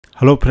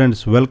Hello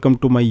friends, welcome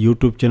to my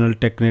YouTube channel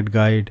TechNet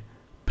Guide.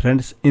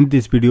 Friends, in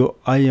this video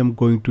I am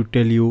going to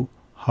tell you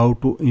how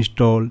to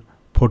install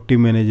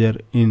FortiManager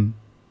in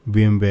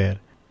VMware.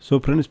 So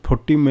friends,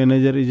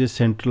 FortiManager is a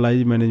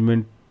centralized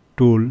management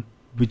tool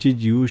which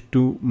is used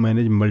to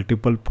manage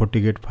multiple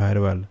Fortigate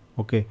firewall.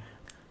 Okay,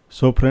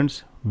 so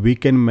friends, we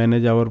can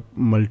manage our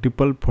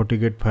multiple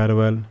Fortigate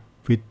firewall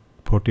with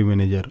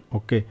FortiManager.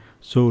 Okay,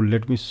 so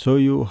let me show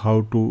you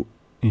how to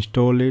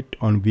install it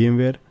on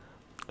VMware.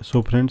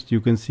 So friends,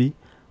 you can see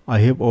I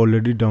have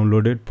already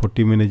downloaded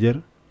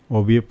FortiManager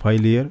OBF file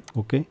here.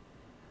 Okay,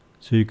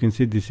 so you can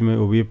see this is my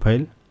OBF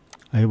file.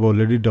 I have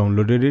already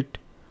downloaded it.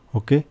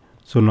 Okay,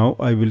 so now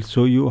I will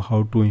show you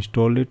how to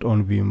install it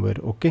on VMware.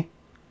 Okay,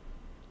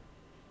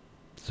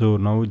 so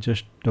now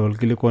just double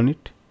click on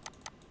it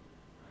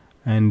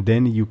and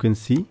then you can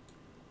see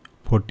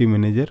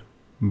FortiManager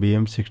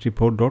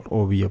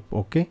vm64.ovf.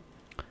 okay,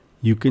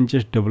 you can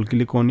just double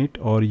click on it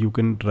or you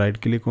can right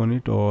click on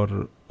it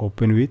or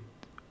open with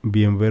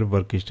VMware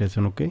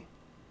workstation. Okay,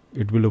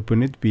 it will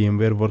open with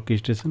VMware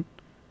workstation.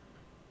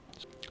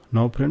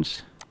 Now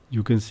friends,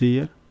 you can see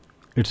here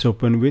it's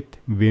open with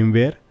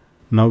VMware.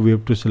 Now we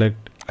have to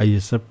select I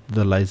accept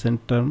the license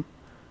term.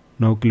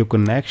 Now click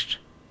on next.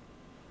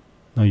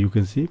 Now you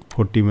can see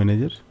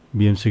FortiManager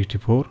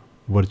VM64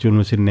 virtual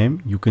machine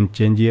name. You can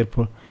change here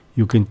for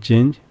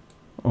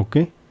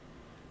okay,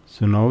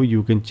 so now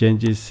you can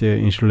change this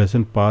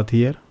installation path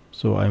here.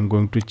 So I am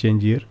going to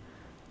change here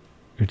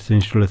its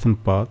installation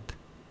path.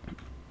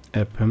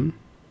 FM,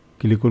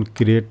 click on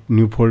create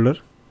new folder,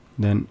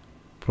 then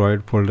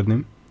provide folder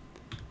name.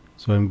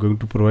 So I'm going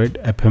to provide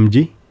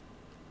FMG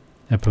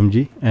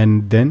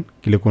and then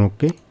click on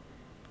OK.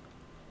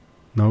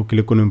 Now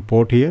click on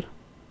import here.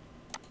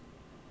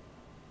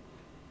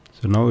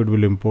 So now it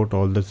will import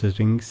all the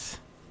settings.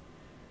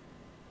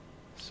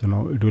 So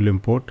now it will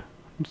import.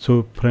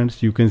 So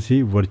friends, you can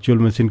see virtual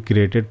machine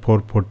created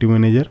for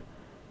FortiManager.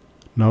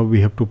 Now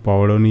we have to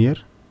power on here.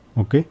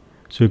 Okay,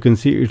 so you can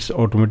see it's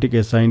automatic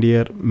assigned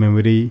here,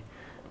 memory,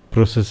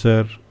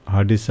 processor,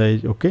 hard disk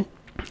size. Okay,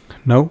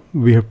 now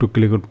we have to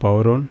click on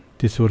power on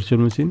this virtual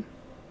machine.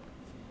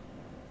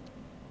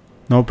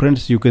 Now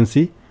friends, you can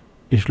see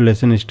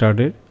installation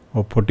started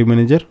of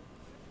FortiManager.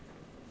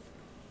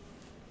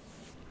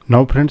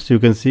 Now friends, you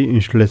can see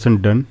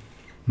installation done.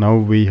 Now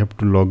we have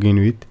to log in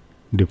with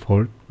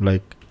default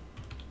like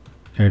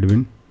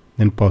admin,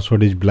 then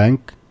password is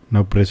blank.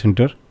 Now press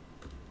enter.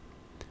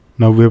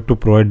 Now we have to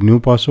provide new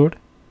password,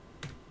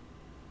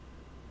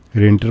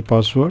 re-enter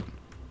password.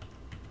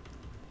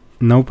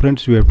 Now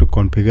friends, we have to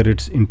configure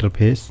its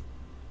interface.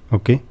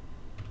 Okay,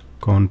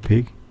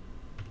 config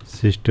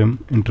system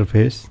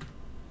interface,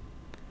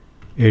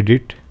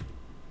 edit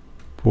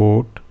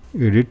port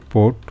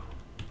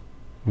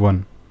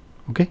 1.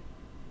 Okay,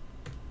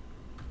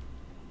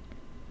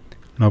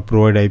 now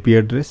provide IP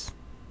address,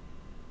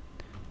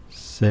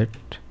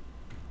 set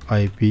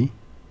IP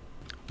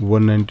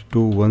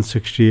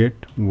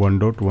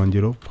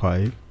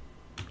 192.168.1.105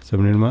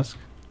 subnet mask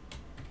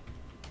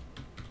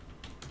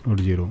or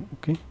 0.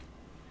 Okay,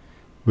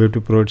 we have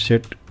to provide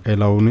set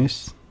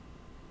allowness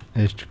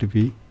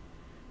https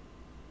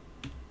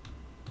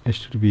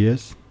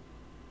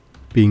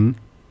ping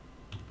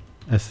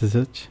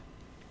ssh.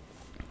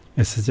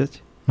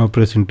 Now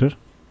press enter.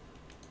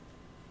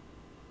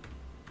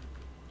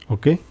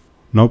 Okay,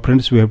 now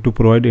friends, we have to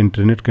provide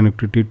internet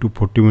connectivity to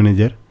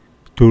FortiManager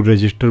to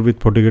register with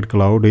Fortigate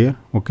cloud here.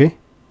 Okay,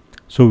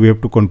 so we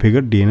have to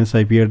configure DNS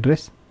IP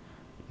address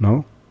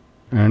now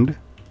and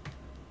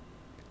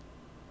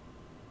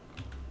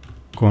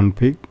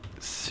config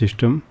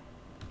system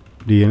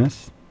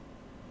DNS.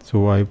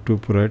 So I have to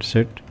provide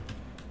set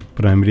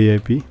primary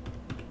IP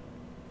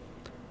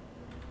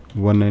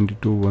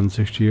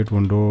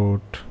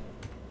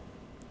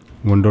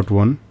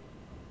 192.168.1.1,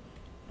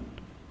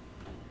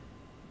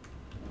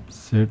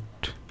 set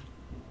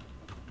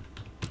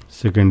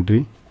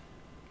secondary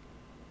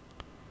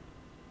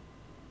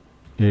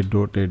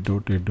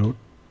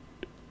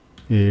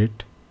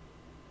 8.8.8.8.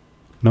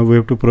 Now we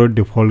have to provide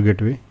default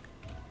gateway,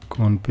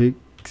 config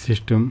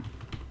system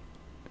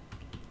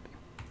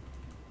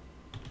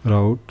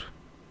route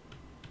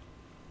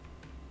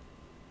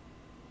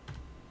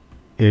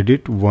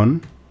edit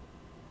 1.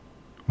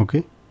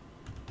 Okay,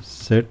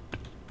 set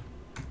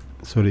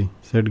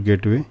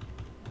gateway,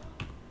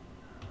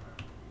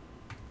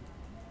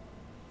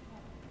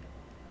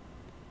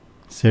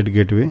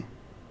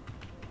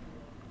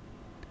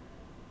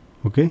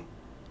 okay,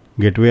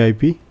 gateway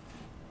IP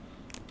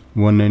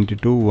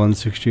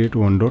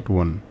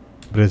 192.168.1.1.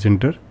 press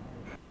enter.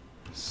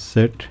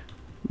 Set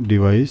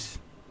device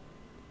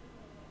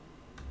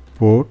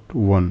port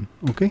 1.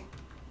 Okay,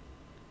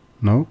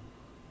 now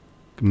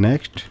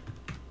next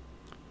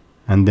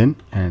and then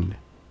end.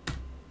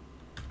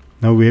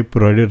 Now we have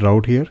provided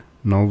route here.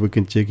 Now we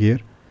can check here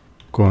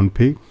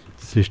config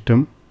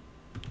system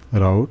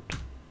route.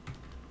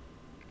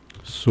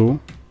 So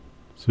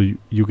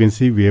you can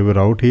see we have a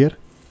route here.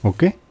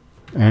 Okay,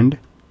 and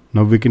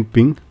now we can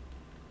ping.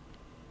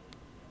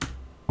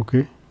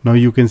 Okay, Now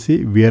you can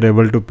see we are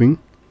able to ping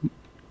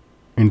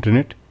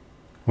internet.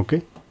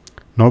 Okay,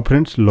 now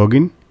friends,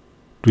 login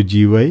to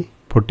GUI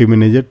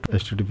FortiManager,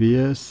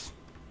 https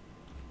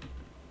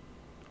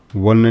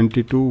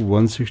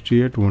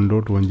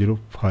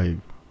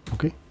 192.168.1.105.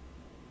 okay,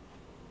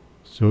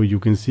 so you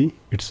can see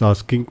it's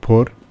asking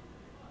for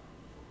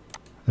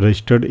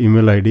registered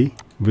email ID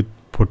with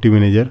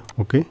FortiManager.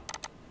 Okay,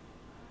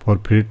 for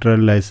free trial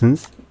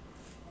license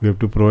we have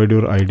to provide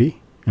your ID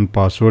and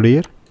password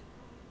here.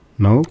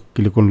 Now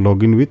click on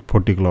login with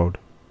FortiCloud.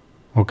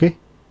 Okay,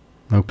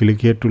 now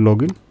click here to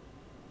login.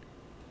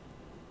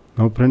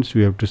 Now friends,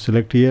 we have to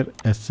select here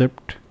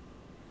accept.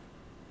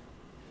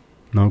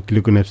 Now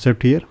click on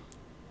accept here.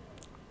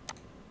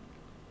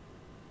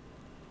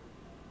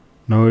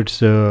 Now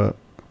it's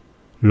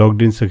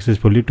logged in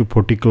successfully to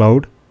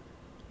FortiCloud.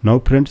 Now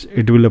friends,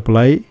 it will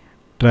apply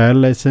trial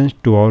license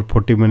to our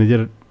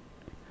FortiManager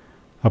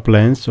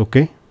appliance.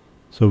 Okay,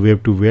 so we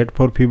have to wait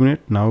for few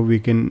minutes. Now we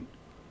can,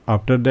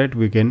 after that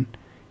we can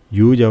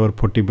use our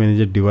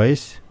FortiManager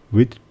device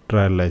with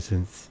trial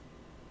license.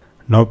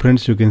 Now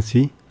friends, you can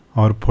see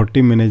our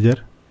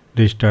FortiManager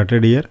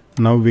restarted here.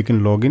 Now we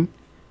can log in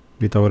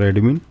with our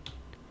admin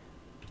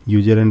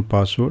user and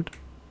password.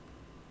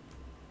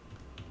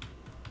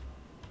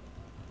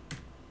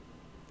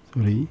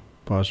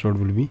 Password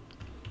will be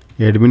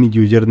admin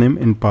username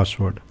and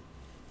password.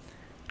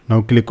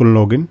 Now click on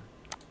login.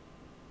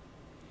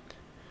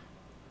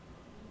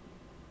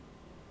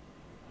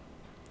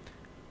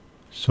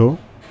 So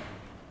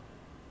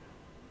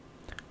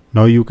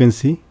now you can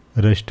see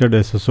registered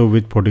SSO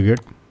with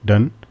Fortigate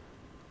done,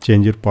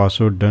 change your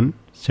password done,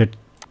 set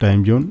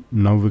time zone.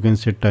 Now we can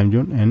set time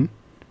zone and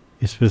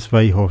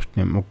specify host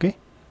name. Okay,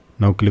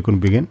 now click on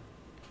begin.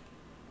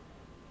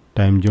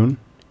 Time zone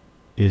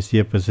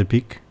Asia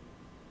Pacific.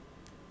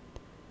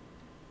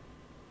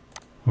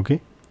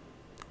 Okay,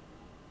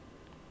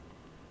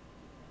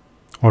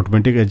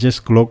 automatic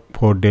adjust clock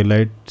for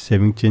daylight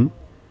saving change.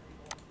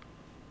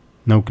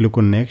 Now click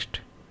on next.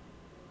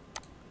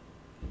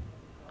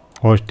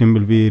 Host name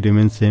will be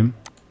remain same.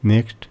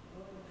 Next.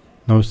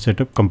 Now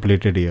setup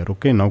completed here.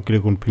 Okay, now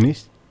click on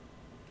finish.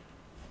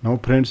 Now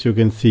friends, you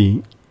can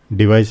see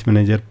device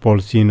manager,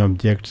 policy and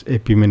objects,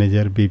 AP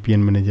manager, VPN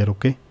manager.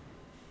 Okay,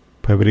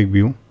 fabric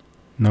view.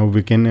 Now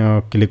we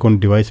can click on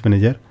device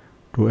manager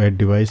to add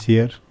device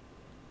here.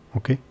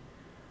 Okay,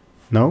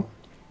 now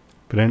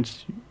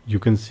friends, you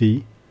can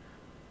see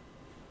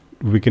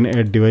we can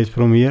add device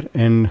from here.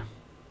 And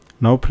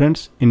now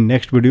friends, in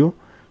next video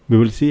we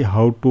will see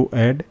how to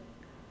add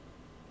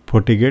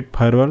Fortigate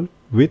firewall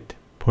with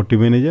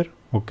FortiManager.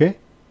 Okay,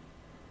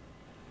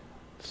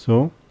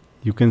 so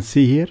you can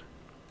see here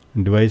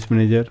device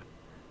manager,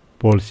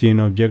 policy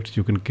and objects.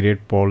 You can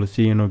create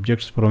policy and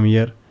objects from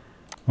here.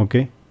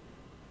 Okay,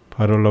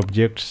 firewall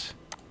objects,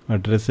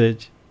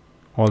 addresses,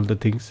 all the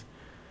things.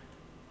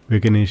 We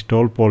can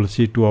install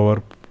policy to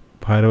our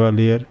firewall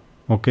here.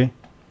 Okay,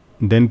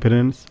 then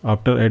friends,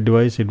 after add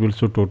device, it will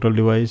show total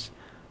device,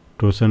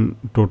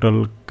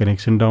 total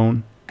connection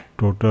down,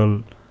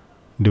 total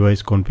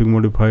device config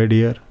modified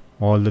here,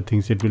 all the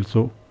things it will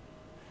show.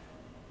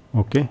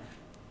 Okay,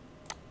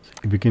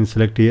 so we can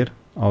select here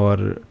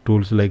our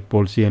tools like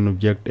policy and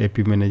object, AP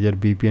manager,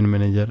 VPN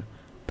manager,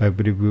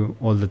 fabric view,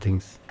 all the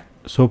things.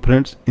 So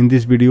friends, in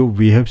this video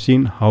we have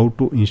seen how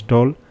to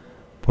install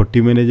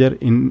FortiManager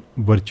in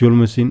virtual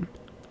machine,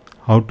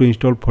 how to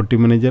install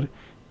FortiManager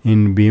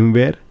in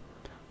VMware.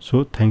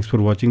 So thanks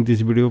for watching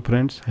this video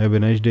friends. Have a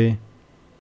nice day.